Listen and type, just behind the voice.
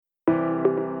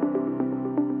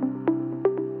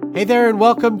Hey there, and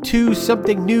welcome to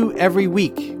Something New Every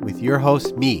Week with your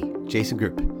host, me, Jason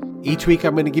Group. Each week,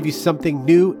 I'm going to give you something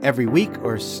new every week,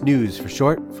 or snooze for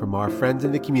short, from our friends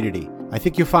in the community. I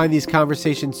think you'll find these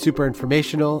conversations super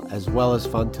informational as well as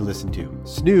fun to listen to.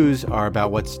 Snooze are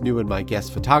about what's new in my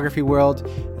guest photography world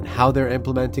and how they're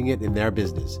implementing it in their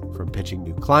business, from pitching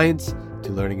new clients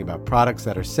to learning about products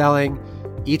that are selling.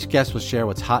 Each guest will share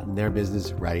what's hot in their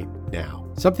business right now.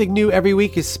 Something New Every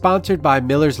Week is sponsored by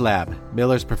Miller's Lab.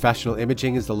 Miller's Professional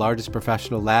Imaging is the largest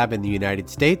professional lab in the United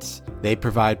States. They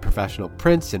provide professional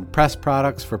prints and press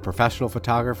products for professional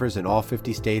photographers in all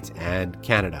 50 states and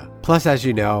Canada. Plus, as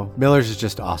you know, Miller's is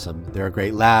just awesome. They're a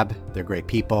great lab. They're great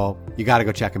people. You got to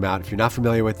go check them out. If you're not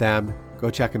familiar with them, go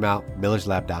check them out,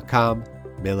 millerslab.com.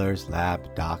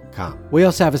 millerslab.com. We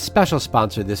also have a special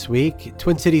sponsor this week,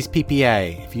 Twin Cities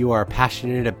PPA. If you are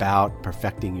passionate about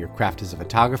perfecting your craft as a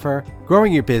photographer,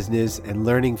 growing your business, and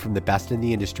learning from the best in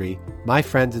the industry, my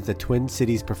friends at the Twin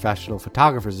Cities Professional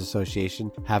Photographers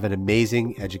Association have an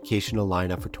amazing educational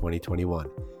lineup for 2021.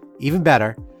 Even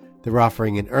better, they're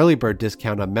offering an early bird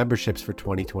discount on memberships for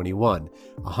 2021,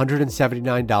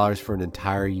 $179 for an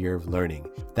entire year of learning.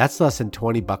 That's less than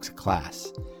 $20 a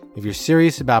class. If you're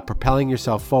serious about propelling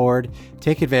yourself forward,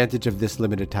 take advantage of this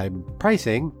limited time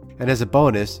pricing. And as a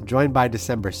bonus, join by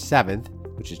December 7th,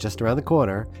 which is just around the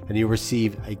corner, and you'll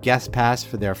receive a guest pass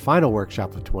for their final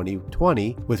workshop of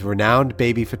 2020 with renowned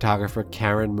baby photographer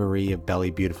Karen Marie of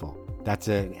Belly Beautiful. That's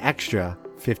an extra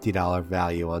 $50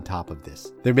 value on top of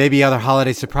this. There may be other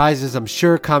holiday surprises, I'm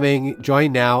sure, coming.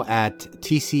 Join now at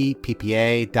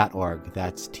tcppa.org.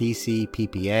 That's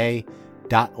tcppa.org.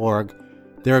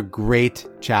 They're a great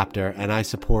chapter, and I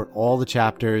support all the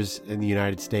chapters in the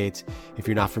United States. If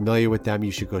you're not familiar with them,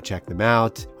 you should go check them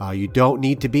out. You don't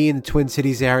need to be in the Twin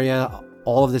Cities area.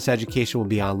 All of this education will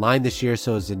be online this year,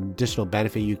 so as an additional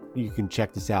benefit, you can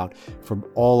check this out from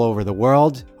all over the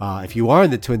world. If you are in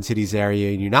the Twin Cities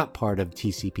area and you're not part of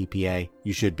TCPPA,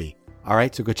 you should be. All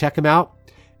right, so go check them out,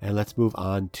 and let's move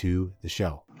on to the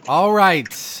show. All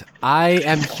right, I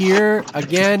am here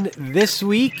again this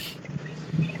week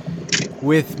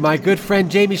with my good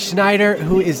friend Jamie Schneider,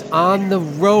 who is on the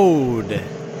road,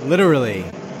 literally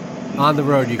on the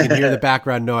road. You can hear the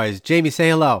background noise. Jamie, say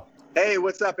hello. Hey,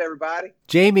 what's up, everybody?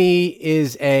 Jamie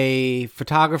is a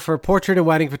photographer, portrait and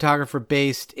wedding photographer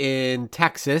based in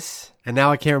Texas. And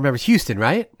now I can't remember, Houston,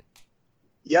 right?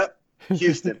 Yep,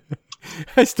 Houston.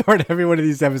 I start every one of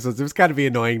these episodes. It was kind of be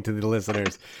annoying to the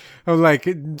listeners. I'm like,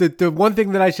 the one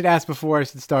thing that I should ask before I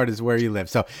should start is where you live.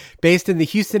 So based in the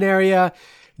Houston area.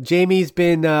 Jamie's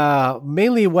been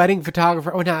mainly a wedding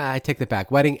photographer. Oh, no, I take that back.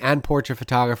 Wedding and portrait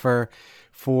photographer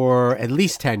for at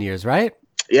least 10 years, right?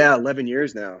 Yeah, 11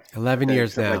 years now. 11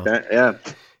 years now. Like that, yeah.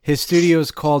 His studio is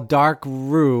called Dark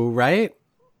Rue, right?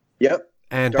 Yep.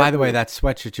 And Dark by the way, Rue. that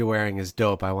sweatshirt you're wearing is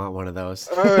dope. I want one of those.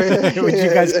 Oh, yeah. Which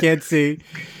you guys can't see.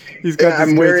 He's got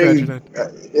this great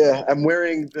sweatshirt on. I'm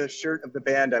wearing the shirt of the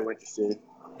band I went to see.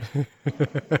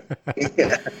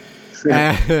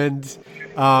 And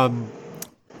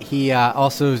he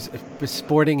also is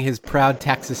sporting his proud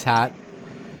Texas hat,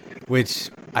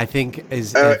 which I think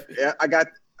is. Yeah, I got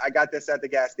this at the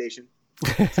gas station.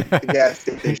 The gas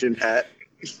station hat.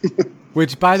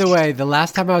 Which, by the way, the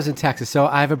last time I was in Texas, so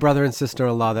I have a brother and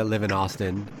sister-in-law that live in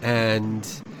Austin, and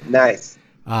nice.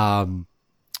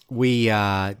 We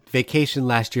vacationed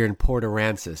last year in Port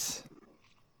Aransas,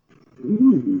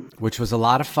 which was a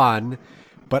lot of fun.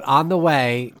 But on the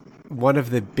way, one of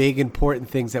the big important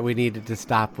things that we needed to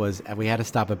stop was we had to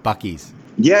stop at Buc-ee's.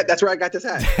 Yeah, that's where I got this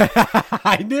hat.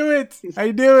 I knew it.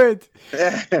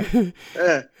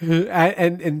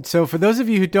 And so for those of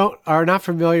you who are not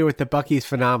familiar with the Buc-ee's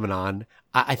phenomenon,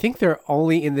 I think they're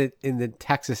only in the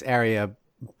Texas area,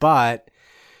 but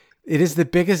it is the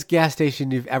biggest gas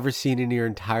station you've ever seen in your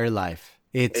entire life.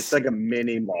 It's like a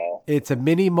mini mall. It's a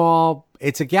mini mall.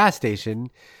 It's a gas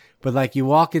station. But like you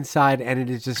walk inside and it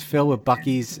is just filled with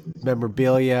Buc-ee's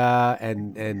memorabilia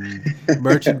and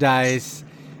merchandise,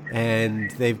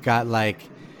 and they've got like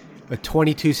a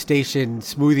 22 station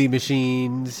smoothie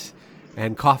machines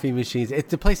and coffee machines.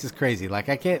 The place is crazy. Like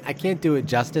I can't do it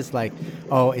justice. Like,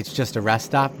 oh, it's just a rest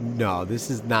stop. No, this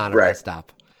is not a rest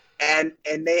stop. And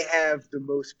they have the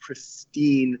most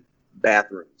pristine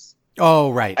bathrooms. Oh,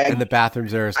 right. And the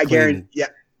bathrooms are clean. Guarantee.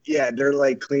 Yeah, they're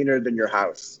like cleaner than your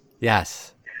house.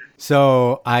 Yes.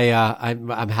 So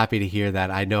I'm happy to hear that.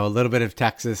 I know a little bit of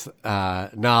Texas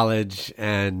knowledge,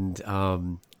 and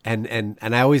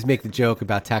I always make the joke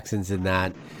about Texans in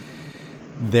that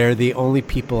they're the only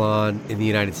people in the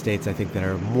United States, I think, that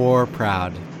are more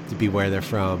proud to be where they're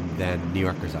from than New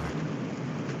Yorkers are.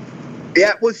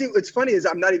 Yeah, well, see, what's funny is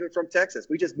I'm not even from Texas.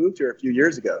 We just moved here a few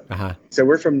years ago. Uh-huh. So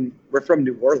we're from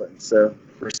New Orleans. So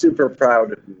we're super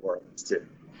proud of New Orleans too.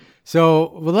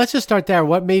 So, well, let's just start there.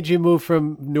 What made you move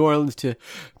from New Orleans to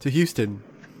Houston?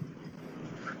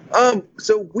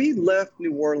 So we left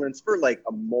New Orleans for like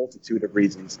a multitude of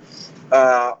reasons,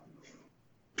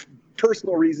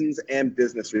 personal reasons and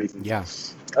business reasons. Yeah.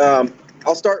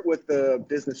 I'll start with the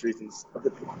business reasons.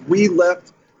 We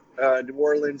left New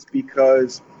Orleans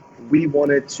because we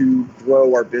wanted to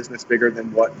grow our business bigger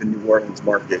than what the New Orleans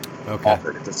market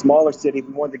offered. It's a smaller city.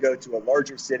 We wanted to go to a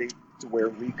larger city to where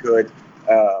we could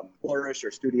flourish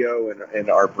our studio and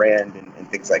our brand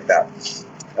and things like that.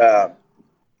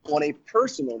 On a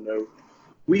personal note,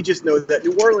 we just know that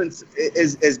New Orleans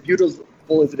is as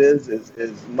beautiful as it is,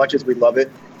 as much as we love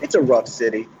it. It's a rough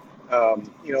city.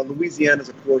 Louisiana is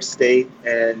a poor state,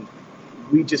 and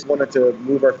we just wanted to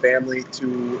move our family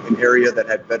to an area that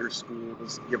had better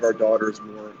schools, give our daughters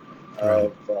more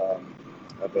of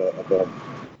a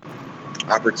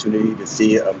opportunity to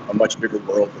see a much bigger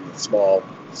world than the small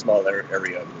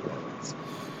area of New Orleans.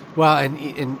 Well, and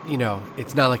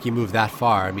it's not like you move that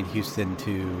far. I mean, Houston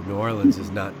to New Orleans is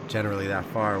not generally that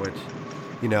far, which,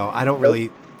 I don't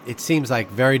really. It seems like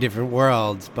very different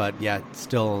worlds, but yet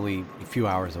still only a few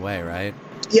hours away, right?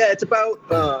 Yeah, it's about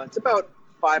 5.5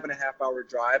 hour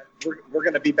drive. We're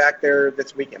going to be back there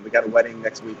this weekend. We got a wedding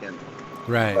next weekend,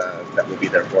 right? That we'll be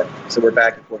there for. So we're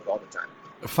back and forth all the time.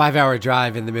 A 5 hour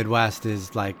drive in the Midwest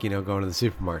is like going to the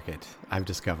supermarket. I've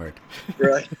discovered.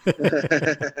 Really?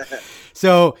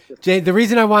 So, Jay, the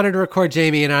reason I wanted to record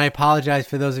Jamie, and I apologize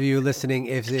for those of you listening,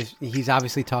 if he's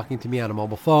obviously talking to me on a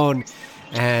mobile phone.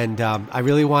 And I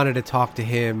really wanted to talk to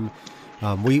him.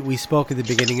 We spoke at the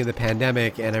beginning of the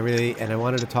pandemic, and I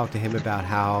wanted to talk to him about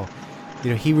how,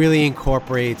 he really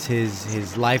incorporates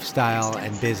his lifestyle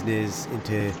and business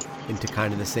into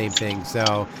kind of the same thing.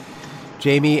 So,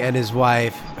 Jamie and his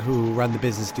wife, who run the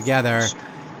business together,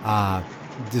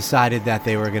 decided that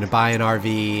they were going to buy an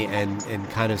RV and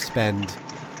kind of spend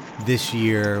this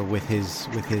year with his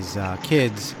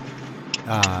kids.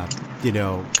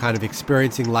 Kind of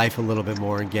experiencing life a little bit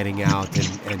more and getting out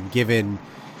and given,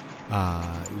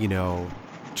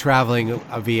 traveling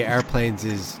via airplanes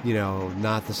is,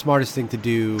 not the smartest thing to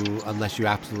do unless you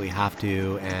absolutely have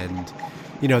to. And,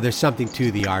 there's something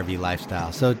to the RV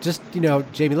lifestyle. So just,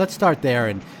 Jamie, let's start there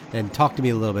and talk to me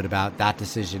a little bit about that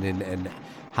decision and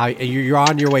how you're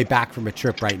on your way back from a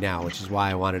trip right now, which is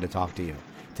why I wanted to talk to you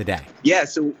today. Yeah.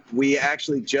 So we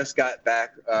actually just got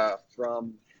back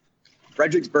from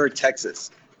Fredericksburg, Texas.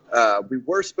 We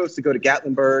were supposed to go to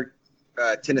Gatlinburg,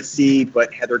 Tennessee,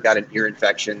 but Heather got an ear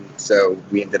infection, so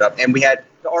we ended up, and we had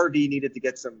the RV needed to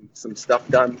get some stuff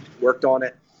done, worked on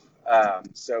it.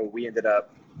 So we ended up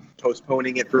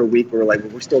postponing it for a week. We were like, well,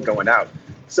 we're still going out.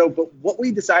 So, but what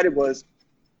we decided was,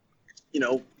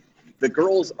 the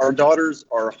girls, our daughters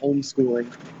are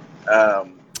homeschooling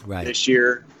right. this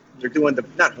year. They're doing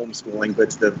not homeschooling, but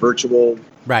it's the virtual.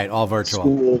 Right, all virtual.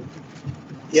 School.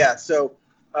 Yeah, so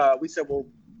we said, well,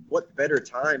 what better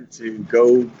time to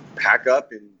go pack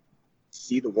up and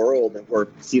see the world or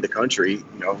see the country,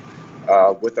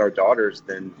 with our daughters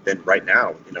than right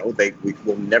now. We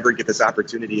will never get this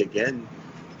opportunity again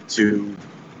to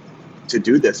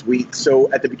do this.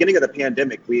 So at the beginning of the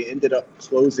pandemic, we ended up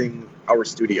closing our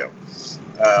studio.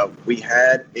 We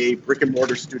had a brick and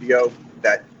mortar studio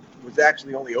that was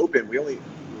actually only open. We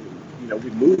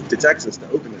moved to Texas to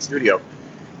open the studio.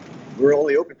 We were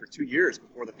only open for 2 years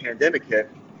before the pandemic hit,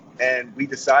 and we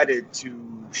decided to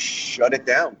shut it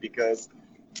down because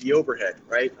the overhead,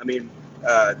 right? I mean,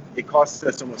 it costs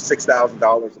us almost $6,000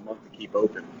 a month to keep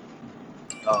open.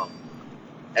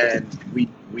 And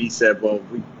we said, well,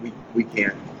 we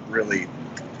can't really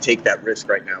take that risk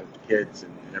right now with the kids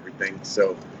and everything.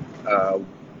 So, and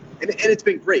it's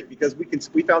been great because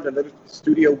we found another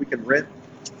studio we can rent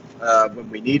when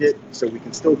we need it, so we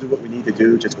can still do what we need to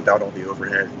do just without all the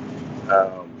overhead.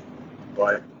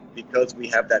 But because we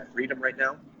have that freedom right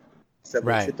now, so let's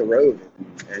right. hit the road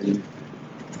and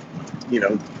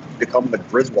become the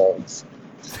Griswolds.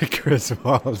 The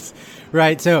Griswolds,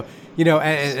 right? So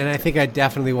and I think I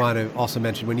definitely want to also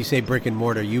mention when you say brick and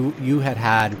mortar, you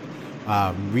had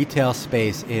retail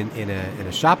space in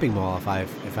a shopping mall, if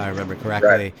I remember correctly.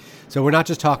 Right. So we're not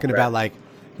just talking right. about like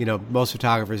most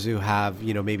photographers who have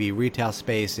maybe retail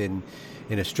space in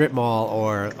a strip mall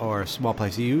or a small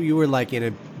place. You were like in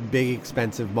a big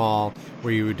expensive mall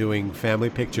where you were doing family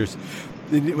pictures.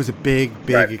 It was a big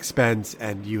right. expense,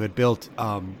 and you had built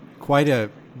quite a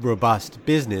robust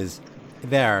business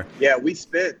there. Yeah, we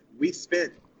spent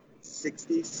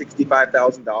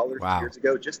 $65,000 Wow. years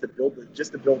ago just to build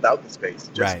out the space,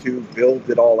 just Right. to build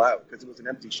it all out, because it was an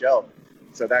empty shell.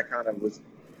 So that kind of was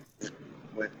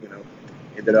what,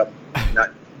 ended up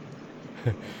not.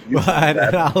 Well,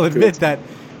 and I'll admit that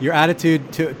your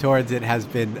attitude towards it has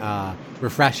been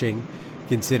refreshing,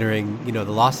 considering the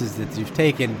losses that you've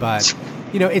taken. But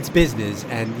it's business,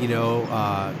 and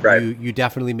Right. you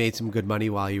definitely made some good money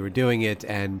while you were doing it,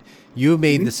 and you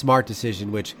made the smart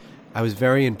decision, which I was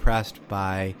very impressed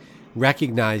by,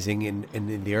 recognizing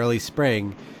in the early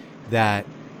spring that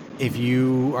if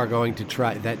you are going to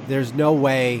try that, there's no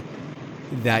way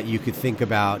that you could think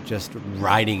about just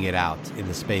riding it out in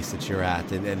the space that you're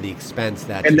at, and the expense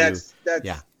that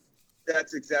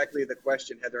that's exactly the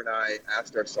question Heather and I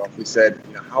asked ourselves. We said,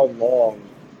 how long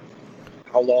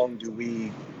do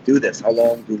we do this? How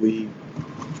long do we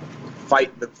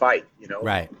fight the fight?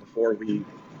 Right. Before we.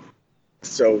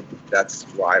 So that's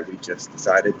why we just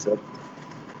decided to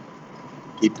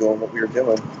keep doing what we were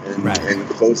doing and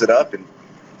close it up and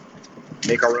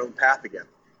make our own path again.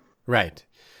 Right.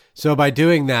 So by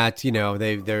doing that,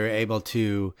 they're able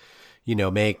to,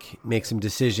 make some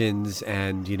decisions,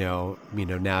 and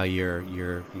now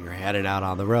you're headed out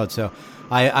on the road. So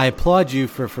I applaud you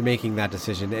for making that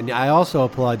decision, and I also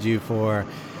applaud you for,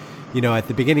 at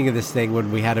the beginning of this thing,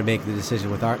 when we had to make the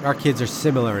decision with our kids are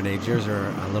similar in age. Yours are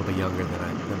a little bit younger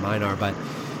than mine are, but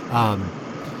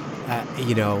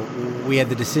we had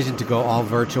the decision to go all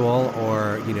virtual,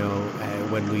 or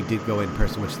when we did go in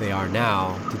person, which they are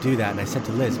now, to do that. And I said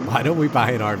to Liz, why don't we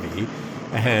buy an RV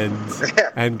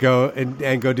and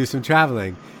go do some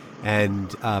traveling?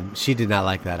 And she did not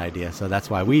like that idea, so that's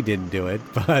why we didn't do it.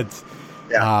 But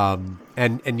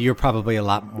and you're probably a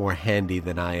lot more handy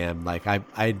than I am. Like I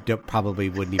probably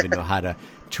wouldn't even know how to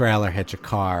trailer hitch a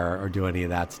car or do any of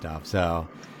that stuff. So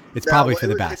it's probably for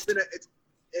the best.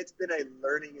 It's been a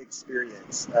learning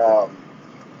experience.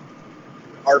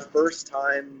 Our first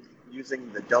time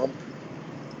using the dump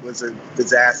was a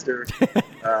disaster.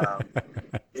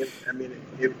 It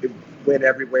went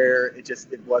everywhere.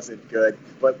 It wasn't good.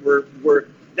 But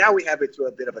now we have it to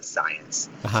a bit of a science.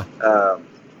 Uh-huh.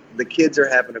 The kids are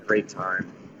having a great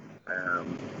time.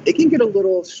 It can get a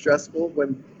little stressful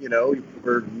when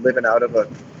we're living out of a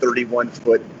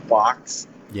 31-foot box.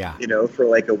 Yeah. For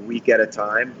like a week at a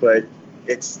time, but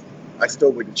I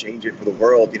still wouldn't change it for the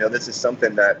world. This is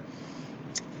something that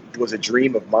was a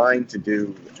dream of mine to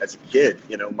do as a kid.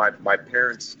 My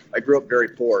parents, I grew up very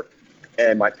poor,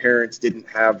 and my parents didn't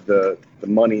have the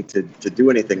money to do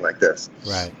anything like this.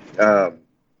 Right.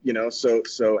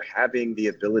 So having the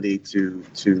ability to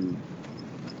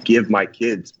give my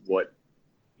kids what,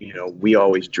 we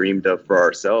always dreamed of for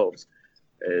ourselves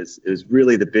is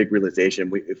really the big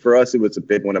realization. For us, it was a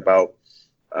big one about,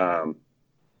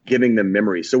 giving them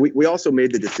memories. So we also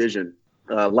made the decision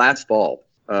last fall,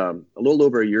 a little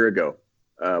over a year ago.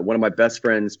 One of my best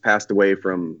friends passed away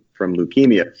from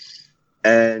leukemia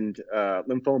and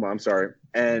lymphoma. I'm sorry.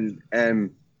 And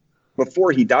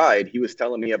before he died, he was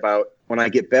telling me about, when I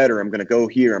get better, I'm going to go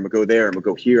here, I'm going to go there, I'm going to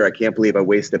go here. I can't believe I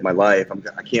wasted my life.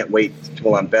 I can't wait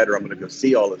till I'm better. I'm going to go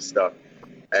see all this stuff.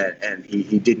 And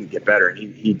he didn't get better.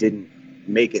 He didn't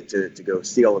make it to go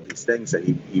see all of these things that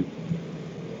he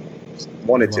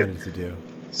wanted to do.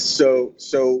 So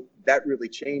that really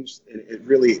changed. It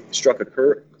really struck a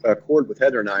chord with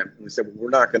Heather and I. And we said, well, we're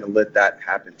not going to let that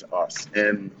happen to us.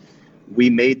 And we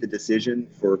made the decision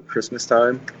for Christmas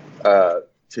time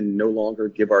to no longer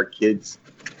give our kids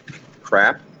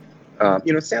crap.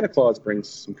 Santa Claus brings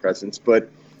some presents, but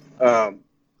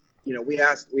we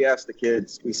asked the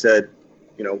kids. We said,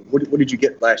 what did you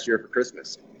get last year for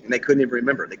Christmas? And they couldn't even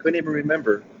remember. They couldn't even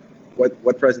remember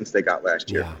what presents they got last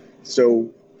year. Yeah. So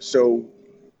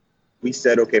we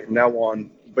said, okay, from now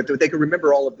on, but they could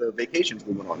remember all of the vacations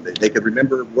we went on. They could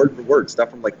remember word for word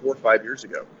stuff from like 4 or 5 years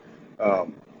ago.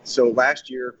 So last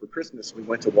year for Christmas, we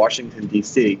went to Washington,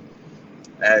 D.C.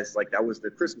 as like, that was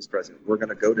the Christmas present. We're going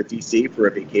to go to D.C. for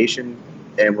a vacation,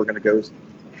 and we're going to go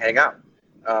hang out.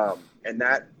 And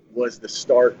that was the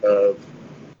start of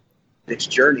this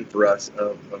journey for us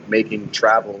of making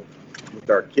travel with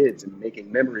our kids and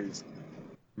making memories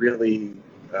really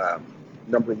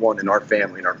number one in our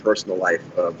family, in our personal life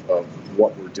of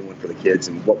what we're doing for the kids,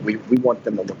 and what we want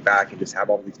them to look back and just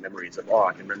have all these memories of,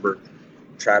 I can remember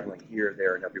traveling here,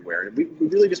 there, and everywhere. And we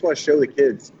really just want to show the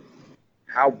kids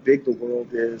how big the world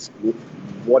is,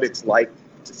 what it's like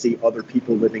to see other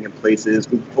people living in places.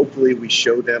 Hopefully we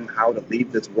show them how to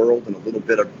leave this world in a little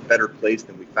bit of a better place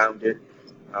than we found it.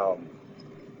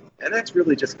 And that's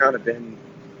really just kind of been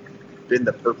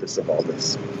the purpose of all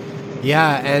this.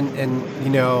 Yeah, and and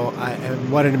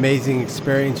what an amazing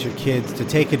experience your kids to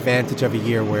take advantage of a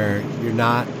year where you're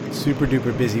not super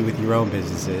duper busy with your own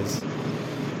businesses.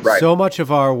 Right. So much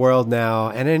of our world now,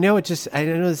 and I know it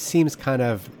seems kind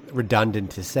of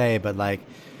redundant to say, but like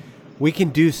we can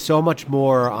do so much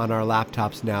more on our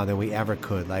laptops now than we ever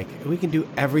could. Like we can do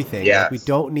everything. Yes. Like, we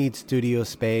don't need studio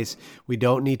space. We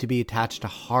don't need to be attached to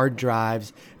hard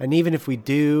drives. And even if we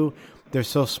do, they're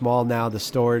so small now. The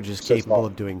storage is capable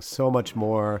of doing so much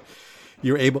more.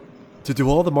 You're able to do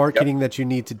all the marketing that you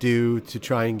need to do to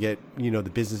try and get, the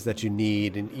business that you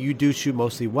need. And you do shoot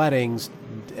mostly weddings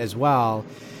as well.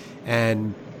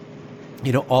 And,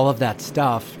 all of that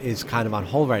stuff is kind of on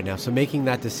hold right now. So making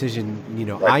that decision,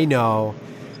 I know,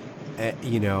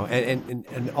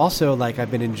 and also like I've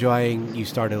been enjoying, you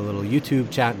started a little YouTube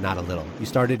chat, not a little, you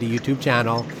started a YouTube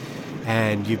channel.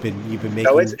 And you've been making.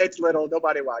 No, it's little.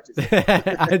 Nobody watches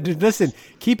it. Listen,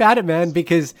 keep at it, man,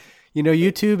 because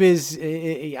YouTube is.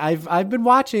 I've been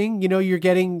watching. You're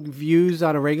getting views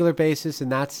on a regular basis,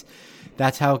 and that's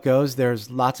how it goes. There's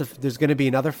going to be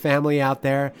another family out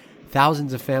there,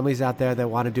 thousands of families out there that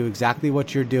want to do exactly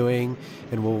what you're doing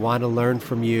and will want to learn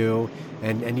from you.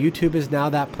 And YouTube is now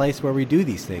that place where we do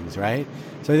these things, right?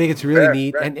 So I think it's really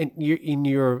neat. Right. And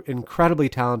you're an incredibly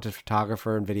talented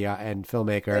photographer and video and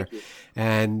filmmaker.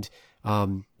 And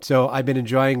so I've been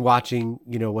enjoying watching,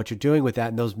 what you're doing with that,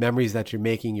 and those memories that you're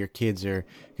making, your kids are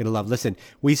going to love. Listen,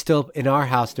 we still, in our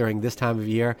house during this time of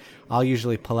year, I'll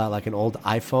usually pull out like an old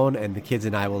iPhone, and the kids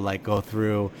and I will like go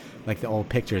through like the old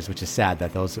pictures, which is sad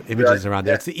that those images are on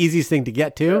there. It's the easiest thing to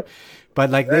get to. But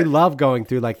like they love going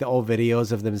through like the old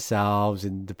videos of themselves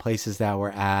and the places that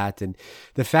we're at. And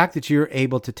the fact that you're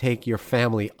able to take your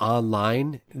family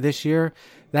online this year,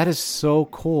 that is so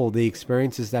cool. The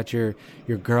experiences that your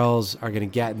girls are going to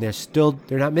get, and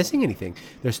they're not missing anything.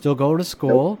 They're still going to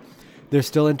school. Nope. They're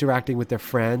still interacting with their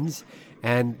friends.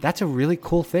 And that's a really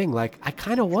cool thing. Like, I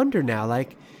kind of wonder now,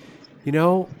 like, I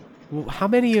wonder how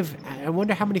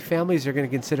many families are going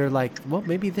to consider like, well,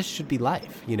 maybe this should be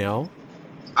life,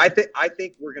 I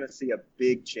think we're going to see a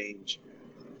big change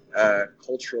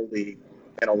culturally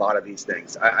in a lot of these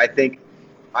things. I think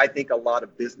a lot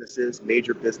of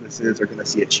major businesses, are going to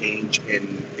see a change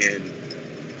in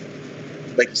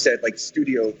like you said, like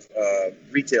studio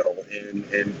retail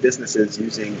and businesses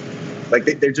using, like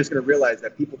they're just going to realize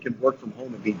that people can work from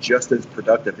home and be just as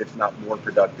productive, if not more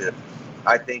productive.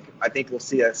 I think we'll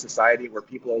see a society where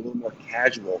people are a little more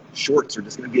casual. Shorts are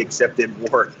just going to be accepted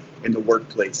more in the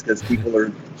workplace because people are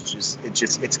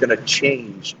it's going to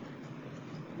change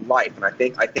life. And I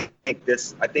think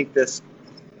this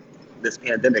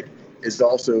pandemic is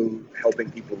also helping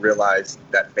people realize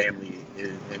that family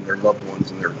and their loved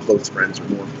ones and their close friends are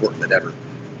more important than ever.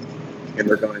 And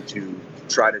they're going to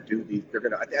try to do these.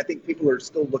 I think people are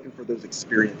still looking for those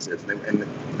experiences, and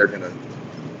they're going to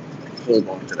hold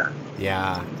on to that.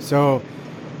 Yeah. So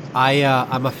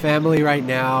I'm a family right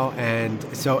now, and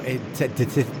so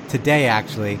today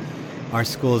actually our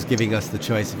school is giving us the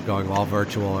choice of going all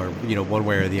virtual or one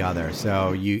way or the other.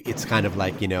 So it's kind of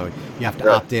like you have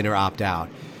to opt in or opt out.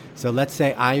 So let's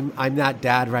say I'm that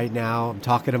dad right now. I'm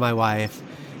talking to my wife,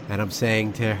 and I'm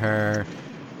saying to her,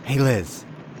 "Hey Liz,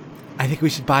 I think we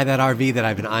should buy that RV that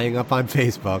I've been eyeing up on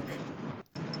Facebook.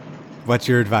 What's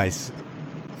your advice?"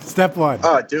 Step one.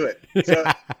 Oh, do it. So,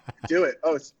 do it.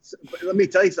 Oh, let me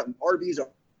tell you something. RVs are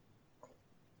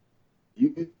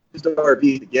used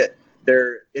RV to get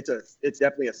there. It's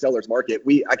definitely a seller's market.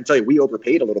 I can tell you, we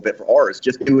overpaid a little bit for ours.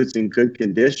 Just it was in good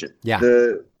condition. Yeah.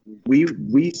 We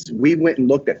went and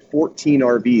looked at 14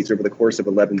 RVs over the course of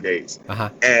 11 days,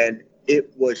 and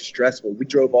it was stressful. We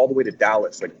drove all the way to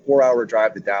Dallas, like 4-hour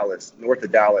drive to Dallas, north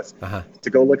of Dallas, to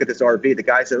go look at this RV. The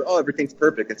guy said, "Oh, everything's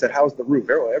perfect." I said, "How's the roof?"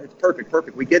 "Everything's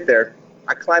perfect." We get there.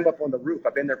 I climb up on the roof.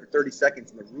 I've been there for 30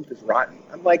 seconds, and the roof is rotten.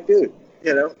 I'm like, dude,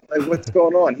 like what's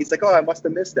going on? He's like, "Oh, I must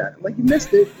have missed that." I'm like, "You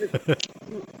missed it."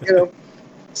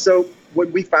 So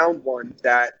when we found one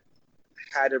that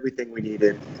had everything we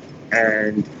needed,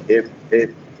 and it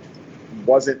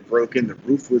wasn't broken, the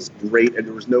roof was great, and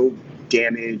there was no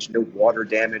damage, no water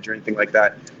damage or anything like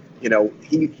that. He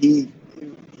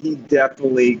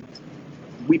definitely,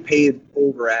 we paid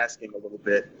over asking a little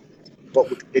bit,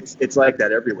 but it's like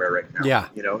that everywhere right now. Yeah.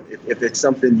 If it's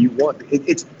something you want,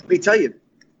 it's, let me tell you,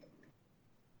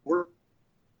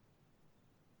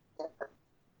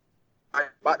 I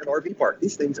bought an RV park.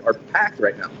 These things are packed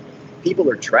right now. People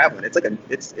are traveling. It's like I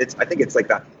think it's like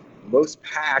the most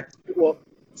packed. Well,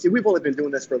 see, we've only been doing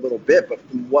this for a little bit, but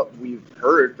from what we've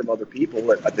heard from other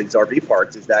people at these RV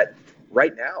parks is that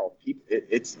right now,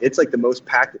 it's like the most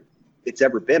packed it's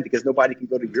ever been, because nobody can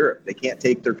go to Europe. They can't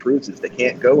take their cruises. They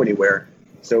can't go anywhere.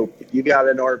 So if you got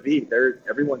an RV,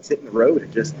 everyone's hitting the road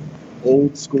and just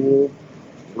old school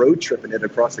road tripping it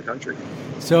across the country.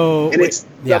 So, and it's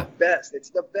the best. It's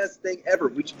the best thing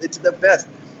ever. It's the best.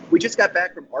 We just got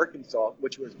back from Arkansas,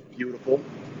 which was beautiful,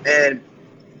 and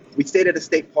we stayed at a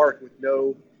state park with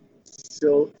no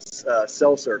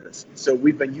cell service. So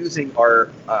we've been using our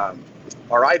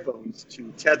iPhones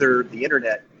to tether the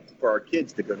internet for our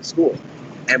kids to go to school,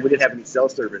 and we didn't have any cell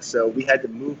service. So we had to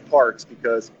move parks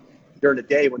because during the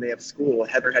day when they have school,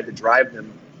 Heather had to drive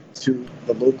them to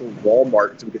the local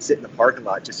Walmart so we could sit in the parking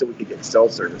lot just so we could get cell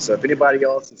service. So if anybody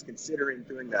else is considering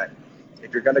doing that,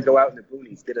 if you're going to go out in the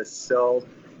boonies, get a cell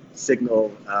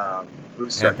signal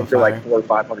booster. I think they're like $400 or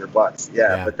 $500.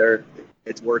 Yeah, but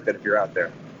it's worth it if you're out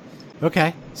there.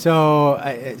 Okay, so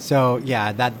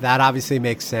yeah, that obviously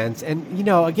makes sense. And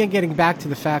again, getting back to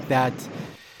the fact that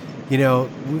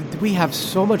we have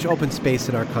so much open space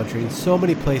in our country and so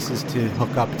many places to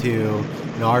hook up to,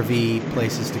 and RV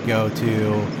places to go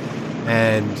to,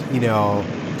 and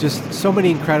just so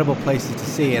many incredible places to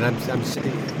see. And I'm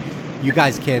you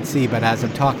guys can't see, but as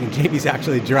I'm talking, Jamie's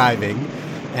actually driving,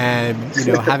 and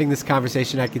having this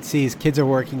conversation, I could see his kids are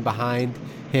working behind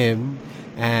him,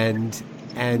 and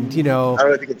I don't know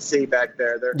if you can see back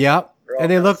there. Yep, and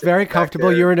they look very comfortable.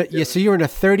 So you're in a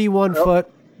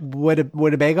 31-foot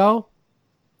Winnebago?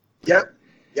 Yep,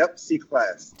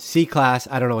 C-Class. C-Class,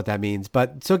 I don't know what that means,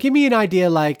 but so give me an idea,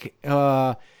 like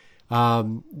if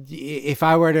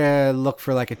I were to look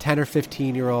for like a 10 or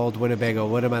 15-year-old Winnebago,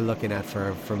 what am I looking at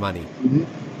for money? Mm-hmm.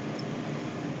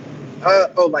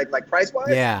 Like price-wise?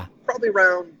 Yeah. Probably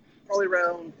around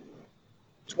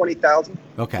 20,000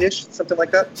 ish, something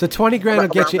like that. So 20 grand will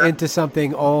get you into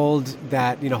something old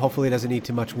that, hopefully doesn't need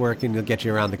too much work, and it'll get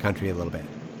you around the country a little bit.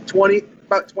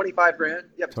 About 25 grand.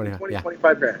 Yep,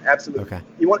 25 grand. Absolutely. Okay.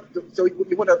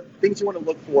 Things you want to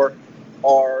look for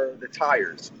are the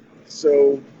tires.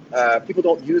 So people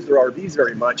don't use their RVs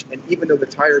very much, and even though the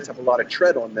tires have a lot of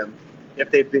tread on them, if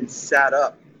they've been sat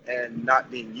up and not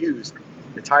being used,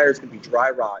 the tires can be dry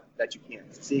rot that you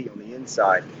can't see on the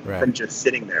inside from just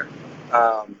sitting there.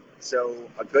 So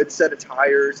a good set of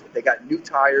tires. If they got new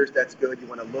tires, that's good. You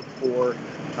want to look for,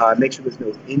 make sure there's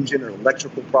no engine or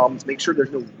electrical problems. Make sure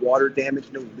there's no water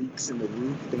damage, no leaks in the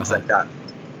roof, things like that.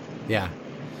 Yeah.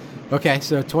 Okay,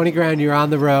 so 20 grand, you're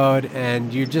on the road,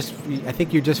 and I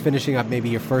think you're just finishing up maybe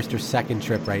your first or second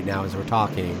trip right now as we're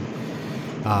talking.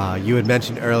 You had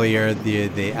mentioned earlier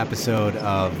the episode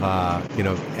of,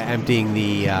 emptying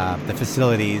the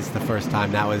facilities the first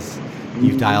time. That was,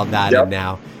 you've dialed that in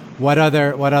now. What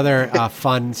other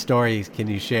fun stories can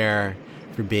you share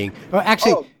from being? Go ahead.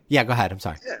 I'm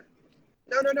sorry. Yeah.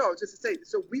 No. I was just to say.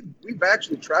 So we've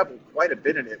actually traveled quite a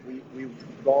bit in it.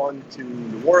 We've gone to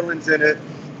New Orleans in it.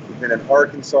 We've been in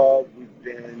Arkansas. We've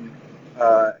been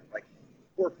like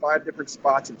 4 or 5 different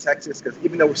spots in Texas. Because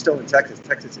even though we're still in Texas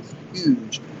is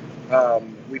huge.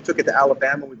 We took it to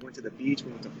Alabama. We went to the beach.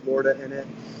 We went to Florida in it.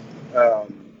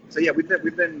 So yeah, we've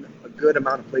been a good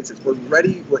amount of places. We're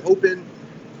ready. We're hoping.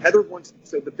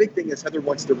 So the big thing is Heather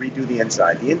wants to redo the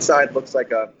inside. The inside looks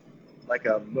like a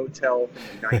motel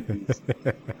from the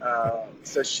 90s.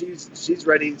 So she's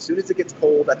ready. As soon as it gets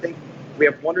cold, I think we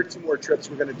have 1 or 2 more trips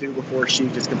we're going to do before she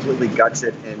just completely guts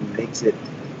it and makes it,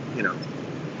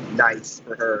 nice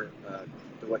for her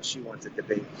to what she wants it to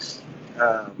be.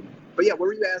 But yeah, what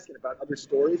were you asking about? Other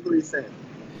stories? What were you saying?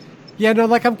 Yeah,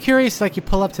 no, I'm curious, you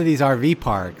pull up to these RV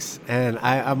parks, and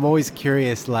I'm always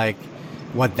curious,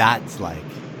 what that's like.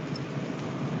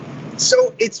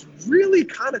 So it's really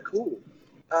kind of cool.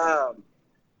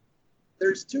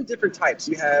 There's 2 different types.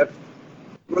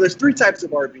 There's 3 types of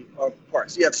RV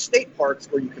parks. You have state parks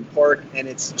where you can park and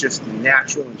it's just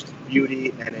natural and just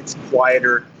beauty and it's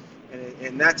quieter,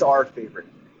 and that's our favorite.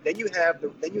 Then you have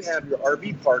your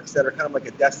RV parks that are kind of like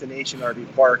a destination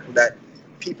RV park that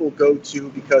people go to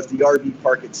because the RV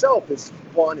park itself is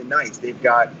fun and nice. They've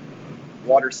got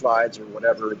water slides or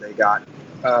whatever they got.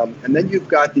 And then you've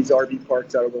got these RV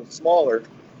parks that are a little smaller,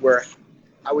 where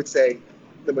I would say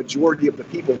the majority of the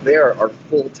people there are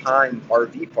full-time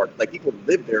RV parks. Like, people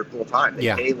live there full-time.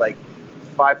 They pay like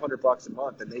 $500 a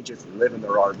month, and they just live in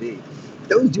their RV.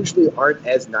 Those usually aren't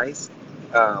as nice,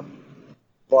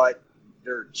 but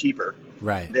they're cheaper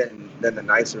than the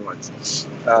nicer ones.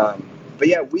 But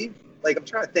yeah, I'm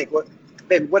trying to think,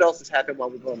 what else has happened while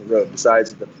we've been on the road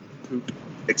besides the poop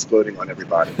exploding on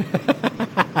everybody?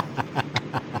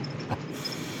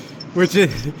 Which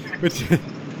is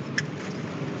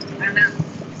I don't know.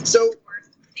 So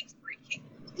things breaking.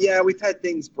 Yeah, we've had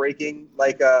things breaking.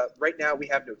 Right now we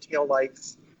have no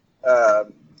taillights.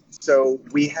 So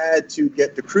we had to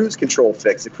get the cruise control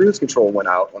fixed. The cruise control went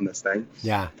out on this thing.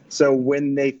 Yeah. So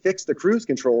when they fixed the cruise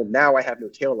control, now I have no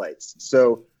taillights.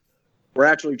 So we're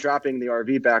actually dropping the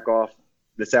RV back off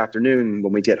this afternoon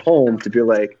when we get home to be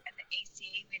like. And the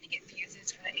AC, we had to get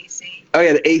fuses for the AC. Oh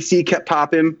yeah, the AC kept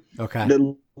popping. Okay.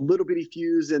 The little bitty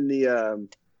fuse in the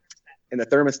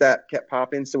thermostat kept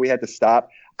popping, so we had to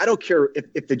stop. I don't care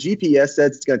if the GPS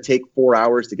says it's going to take 4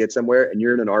 hours to get somewhere and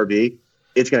you're in an RV,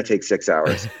 it's going to take 6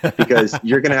 hours because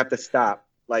you're going to have to stop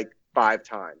like 5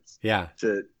 times. Yeah.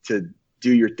 To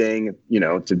do your thing,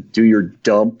 to do your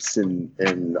dumps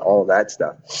and all of that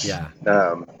stuff. Yeah.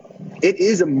 It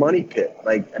is a money pit.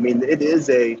 It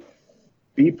is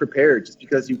be prepared. Just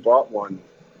because you bought one,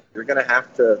 you're going to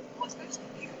have to. Well, especially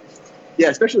used. Yeah,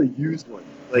 especially a used one.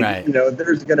 Right.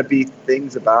 There's going to be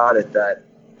things about it that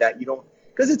you don't,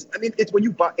 because it's when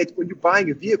you're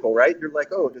buying a vehicle, right? You're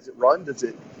like, oh, does it run?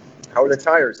 How are the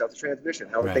tires? How's the transmission?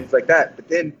 How are Right. things like that? But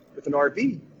then with an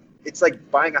RV, it's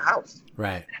like buying a house.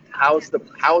 Right. It's a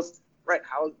house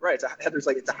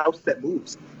that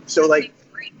moves. So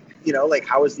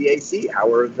how is the AC?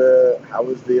 How is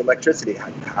the electricity?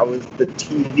 How is the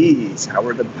TVs?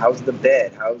 How's the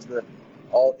bed? How's the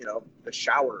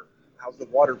shower? How's the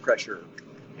water pressure?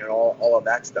 All of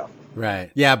that stuff. Right.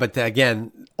 Yeah, but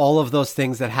again, all of those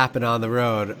things that happen on the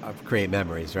road create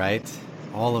memories, right?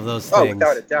 All of those things. Oh,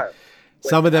 without a doubt.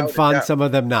 Some of them fun, some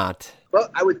of them not. Well,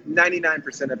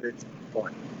 99% of it's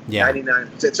fun. Yeah.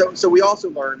 99%. So we also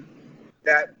learned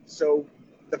that. So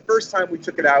the first time we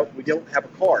took it out, we don't have a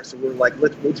car, so we're like,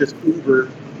 we'll just Uber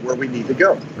where we need to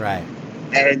go. Right.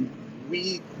 And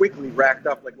we quickly racked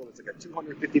up a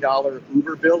 $250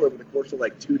 Uber bill over the course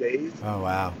of 2 days. Oh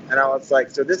wow. And I was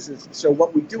like, so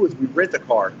what we do is we rent a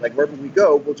car. Wherever we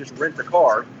go, we'll just rent a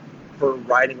car for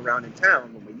riding around in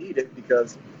town when we need it,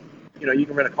 because you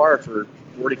can rent a car for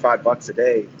 $45 a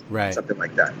day, right? Something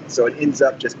like that. So it ends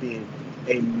up just being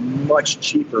a much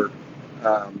cheaper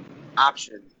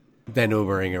option than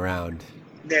Ubering around.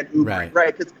 Than Ubering,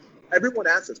 right? Because everyone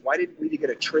asks us, why didn't we get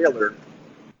a trailer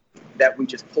that we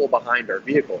just pull behind our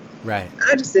vehicle? Right.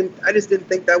 I just didn't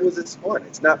think that was as fun.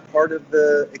 It's not part of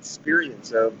the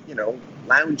experience of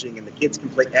lounging, and the kids can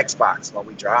play Xbox while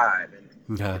we drive,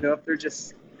 and if they're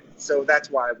just. So that's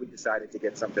why we decided to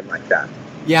get something like that.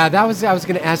 Yeah, I was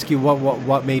going to ask you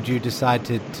what made you decide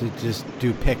to just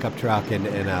do pickup truck and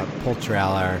a pull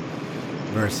trailer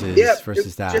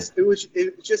versus that. It was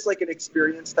just like an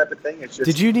experience type of thing. It's just.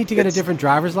 Did you need to get a different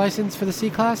driver's license for the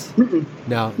C-Class? Mm-mm.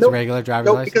 No, it's a regular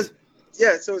driver's license.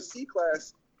 So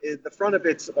C-Class is the front of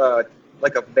it's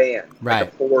like a van,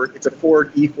 right? It's a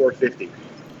Ford E450.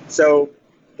 So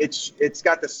it's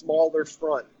got the smaller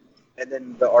front, and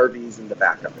then the RVs in the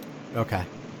back of it. Okay,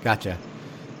 gotcha.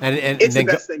 And it's the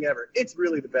best thing ever. It's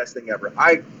really the best thing ever.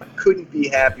 I couldn't be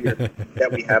happier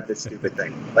that we have this stupid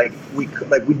thing. We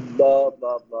love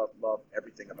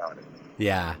everything about it.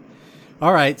 Yeah.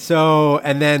 All right. So,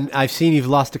 and then I've seen you've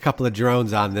lost a couple of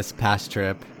drones on this past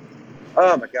trip.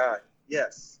 Oh my God.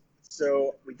 Yes.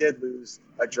 So we did lose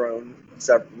a drone.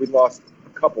 So we lost a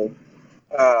couple.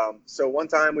 So one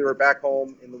time we were back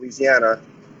home in Louisiana,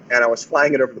 and I was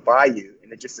flying it over the bayou,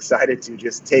 and it just decided to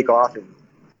just take off and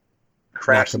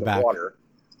crash in the water.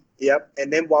 Yep.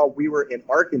 And then while we were in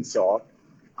Arkansas,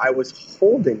 I was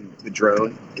holding the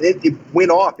drone, and it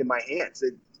went off in my hands.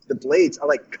 The blades,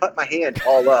 I cut my hand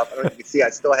all up. I don't know if you can see, I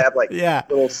still have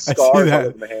little scars all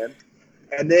over my hand.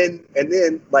 And then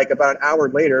about an hour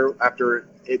later, after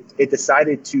it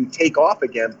decided to take off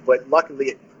again, but luckily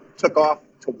it took off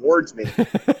towards me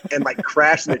and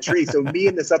crashed in a tree. So me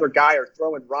and this other guy are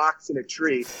throwing rocks in a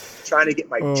tree, trying to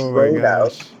get my drone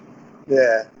out.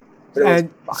 Yeah.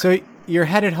 And so you're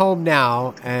headed home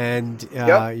now, and you're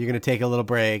going to take a little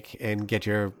break and get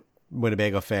your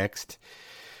Winnebago fixed.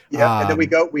 Yeah, and then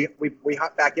we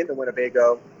hop back into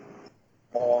Winnebago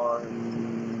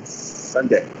on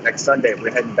Sunday. Next Sunday,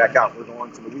 we're heading back out. We're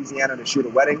going to Louisiana to shoot a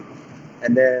wedding,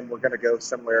 and then we're going to go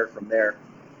somewhere from there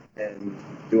and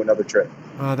do another trip.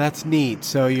 Oh, that's neat.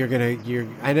 So and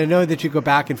I know that you go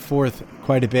back and forth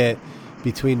quite a bit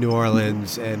between New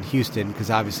Orleans and Houston, because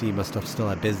obviously you must have still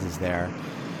had business there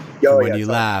when you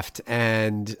left.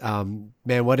 And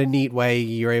man, what a neat way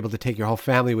you're able to take your whole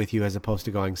family with you as opposed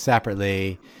to going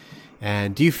separately.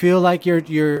 And do you feel like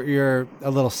you're a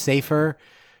little safer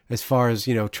as far as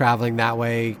traveling that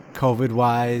way, COVID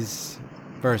wise,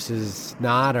 versus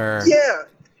not? Or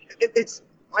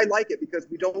I like it because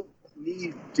we don't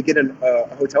need to get in a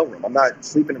hotel room. I'm not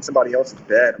sleeping in somebody else's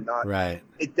bed. I'm not. Right.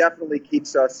 It definitely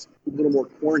keeps us a little more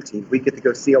quarantined. We get to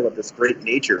go see all of this great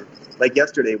nature. Like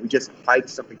yesterday, we just hiked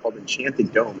something called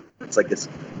Enchanted Dome. It's like this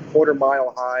 1/4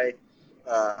 mile high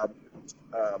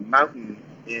mountain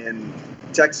in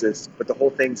Texas, but the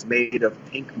whole thing's made of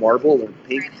pink marble and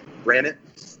pink granite.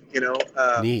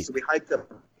 Neat. So we hiked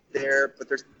up there, but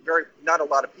there's not a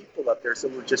lot of people up there, so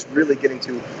we're just really getting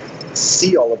to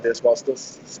see all of this while still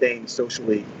staying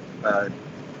socially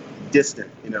distant.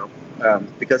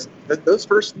 Because those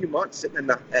first few months sitting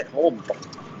at home,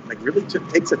 like, really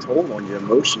takes a toll on you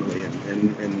emotionally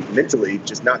and mentally,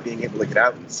 just not being able to get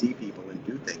out and see people and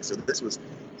do things. So this was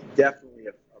definitely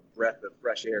a breath of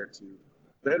fresh air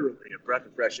literally a breath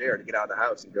of fresh air to get out of the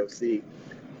house and go see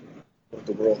what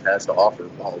the world has to offer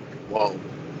while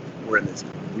we're in this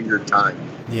weird time.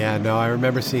 Yeah, no, I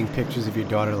remember seeing pictures of your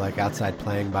daughter like outside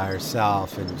playing by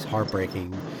herself, and it was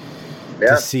heartbreaking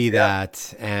to see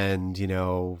that. And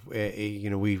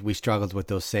we struggled with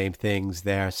those same things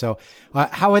there. So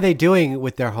how are they doing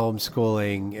with their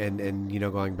homeschooling and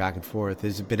going back and forth?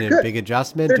 Has it been a big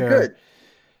adjustment? They're good.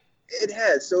 It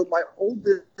has. So my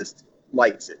oldest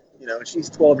likes it. She's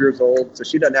 12 years old, so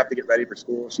she doesn't have to get ready for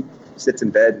school. She sits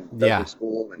in bed and does her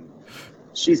school, and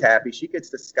she's happy. She gets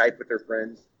to Skype with her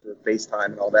friends, or FaceTime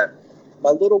and all that.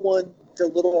 My little one, it's a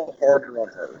little harder on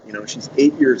her. She's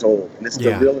 8 years old, and this is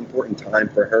a real important time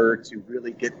for her to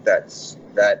really get that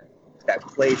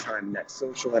playtime, that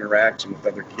social interaction with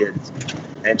other kids,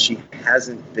 and she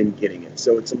hasn't been getting it.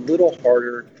 So it's a little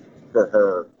harder for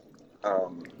her.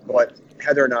 But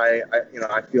Heather and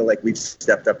I feel like we've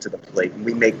stepped up to the plate, and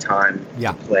we make time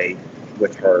to play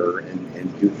with her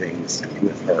and do things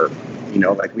with her.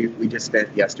 Like we just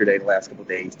spent yesterday, the last couple of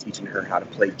days, teaching her how to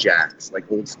play jacks, like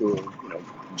old school,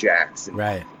 jacks. And,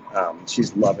 right.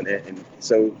 She's loving it, and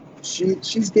so she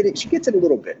gets it a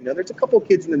little bit. There's a couple of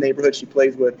kids in the neighborhood she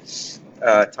plays with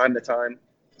time to time,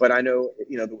 but I know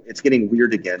it's getting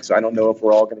weird again. So I don't know if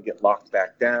we're all going to get locked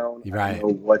back down. Right. I don't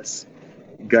know what's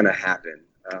going to happen.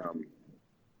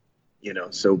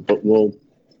 But we'll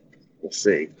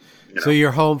see. So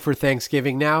you're home for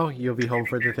Thanksgiving now? You'll be home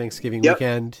for the Thanksgiving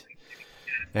weekend,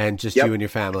 and just you and your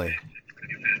family.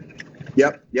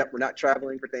 Yep. We're not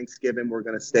traveling for Thanksgiving. We're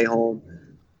going to stay home.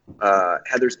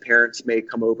 Heather's parents may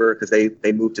come over because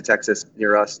they moved to Texas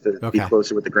near us to be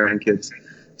closer with the grandkids.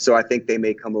 So I think they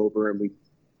may come over and we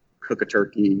cook a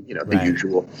turkey, the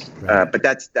usual. Right. But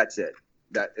that's it.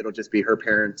 That it'll just be her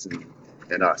parents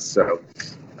and us. So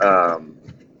I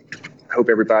hope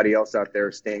everybody else out there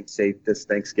is staying safe this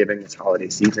Thanksgiving, this holiday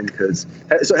season, because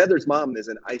Heather's mom is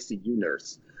an ICU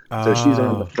nurse. So she's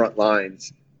on the front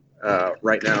lines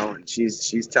right now, and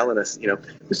she's telling us,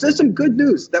 there's some good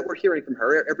news that we're hearing from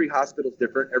her. Every hospital's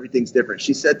different. Everything's different.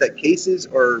 She said that cases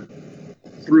are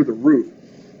through the roof,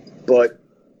 but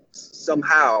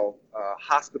somehow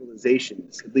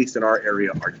hospitalizations, at least in our area,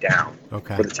 are down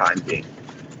for the time being.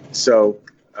 So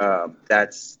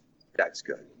that's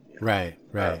good. Right.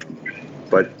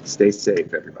 But stay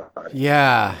safe, everybody.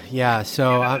 Yeah.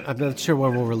 So I'm not sure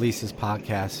when we'll release this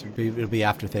podcast. It'll be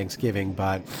after Thanksgiving,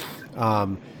 but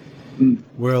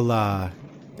we'll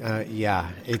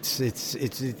it's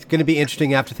going to be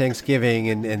interesting after Thanksgiving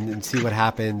and see what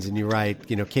happens. And you're right,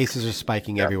 cases are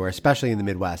spiking everywhere, especially in the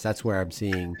Midwest. That's where I'm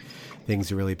seeing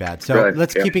things are really bad. So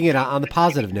let's keeping it on the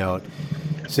positive note.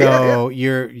 So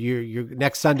you're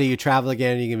next Sunday you travel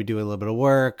again. You're gonna be doing a little bit of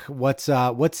work. What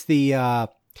do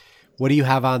you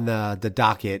have on the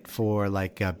docket for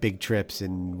like big trips,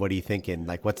 and what are you thinking?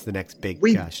 Like, what's the next big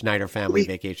Schneider family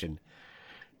vacation?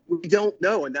 We don't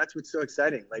know, and that's what's so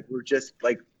exciting. Like, we're just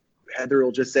like, Heather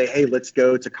will just say, "Hey, let's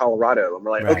go to Colorado," and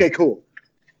we're like, "Okay, cool.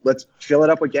 Let's fill it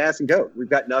up with gas and go." We've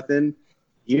got nothing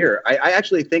here. I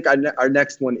actually think our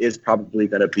next one is probably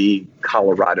going to be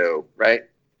Colorado, right?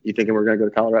 You thinking we're going to go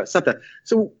to Colorado? Something.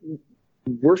 So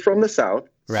we're from the South,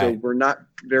 so we're not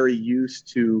very used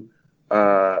to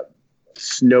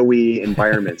snowy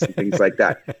environments and things like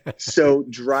that. So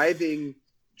driving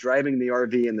the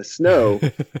RV in the snow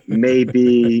may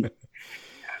be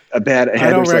a bad.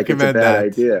 I don't recommend that.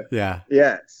 Idea.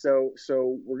 Yeah. So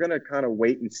we're going to kind of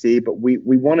wait and see, but we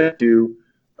want to do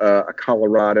a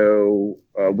Colorado.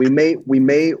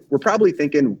 We're probably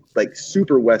thinking like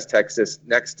super West Texas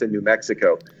next to New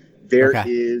Mexico. There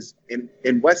is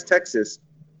in West Texas,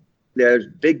 there's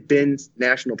Big Bend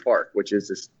National Park, which is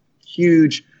this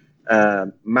huge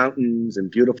mountains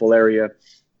and beautiful area.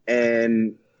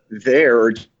 And there,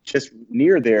 or just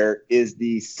near there, is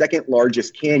the second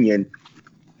largest canyon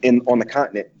on the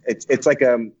continent. It's like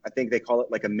I think they call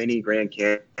it like a mini Grand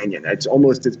Canyon. It's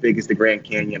almost as big as the Grand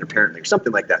Canyon, apparently, or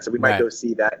something like that. So we might go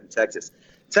see that in Texas.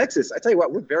 Texas, I tell you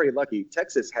what, we're very lucky.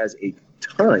 Texas has a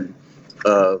ton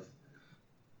of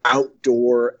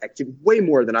outdoor activity, way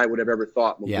more than I would have ever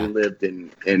thought when we lived in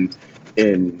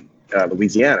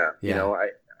Louisiana. You know, I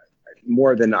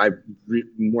more than I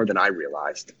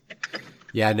realized.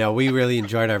 Yeah, no, we really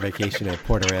enjoyed our vacation at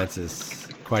Port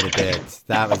Aransas quite a bit.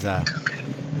 That was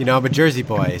I'm a Jersey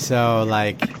boy, so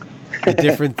like the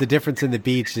difference in the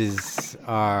beaches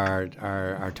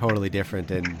are totally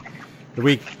different. And the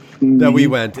week that we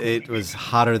went, it was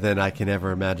hotter than I can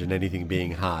ever imagine anything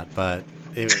being hot, but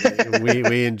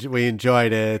we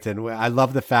enjoyed it, and I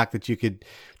love the fact that you could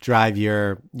drive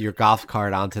your golf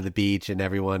cart onto the beach, and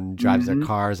everyone drives their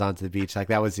cars onto the beach. Like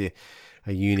that was a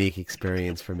unique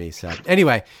experience for me. So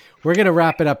anyway, we're gonna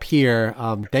wrap it up here.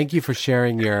 Thank you for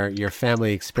sharing your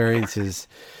family experiences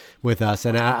with us,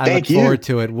 and I look forward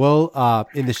to it. We'll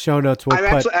in the show notes we'll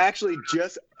put.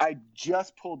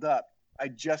 I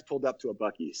just pulled up to a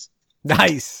Buc-ee's.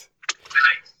 Nice.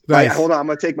 Hold on, I'm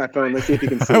gonna take my phone. Let's see if you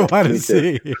can see. I want to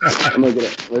see. I'm gonna get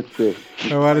it. Let's see.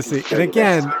 I want to see. And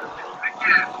again,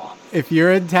 if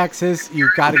you're in Texas,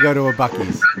 you've got to go to a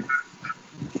Buc-ee's.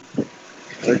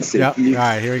 Let's see. Yep. All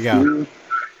right, here we go.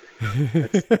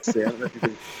 Let's see.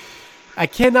 I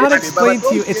cannot explain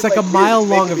to you. It's like a mile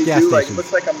long of gas stations. It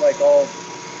looks like I'm like all.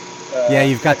 Yeah,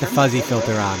 you've got the fuzzy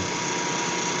filter on.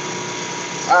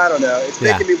 I don't know. It's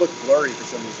making me look blurry for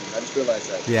some reason. I just realized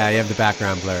that. Yeah, you have the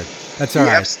background blurred. That's all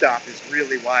right. The f-stop is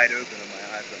really wide open on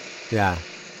my iPhone. Yeah.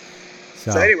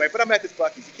 So anyway, but I'm at this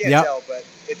Buc-ee's. You can't tell, but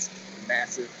it's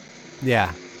massive.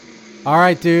 Yeah. All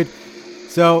right, dude.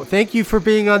 So thank you for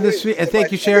being on this week, and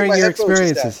thank you for sharing your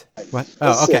experiences. What?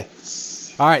 Oh, okay.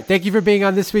 All right. Thank you for being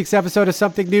on this week's episode of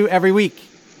Something New Every Week.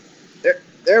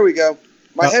 There we go.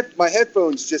 My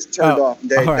headphones just turned off.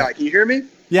 They died. Can you hear me?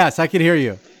 Yes, I can hear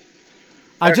you.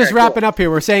 I'm just wrapping up here.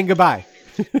 We're saying goodbye.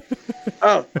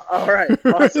 Oh, all right.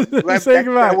 Awesome. Say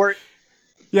goodbye.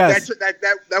 Yes.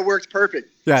 That works perfect.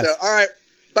 Yes. So, all right.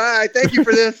 Bye. Thank you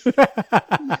for this.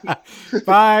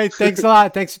 Bye. Thanks a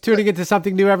lot. Thanks for tuning into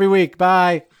Something New Every Week.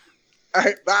 Bye. All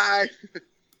right. Bye.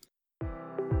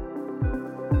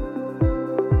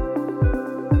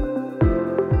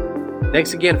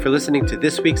 Thanks again for listening to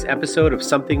this week's episode of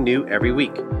Something New Every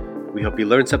Week. We hope you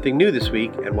learned something new this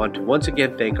week and want to once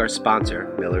again thank our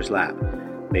sponsor, Miller's Lab.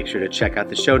 Make sure to check out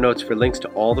the show notes for links to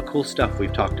all the cool stuff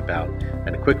we've talked about.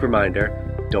 And a quick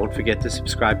reminder, don't forget to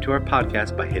subscribe to our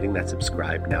podcast by hitting that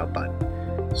subscribe now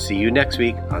button. See you next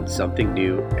week on Something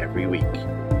New Every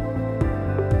Week.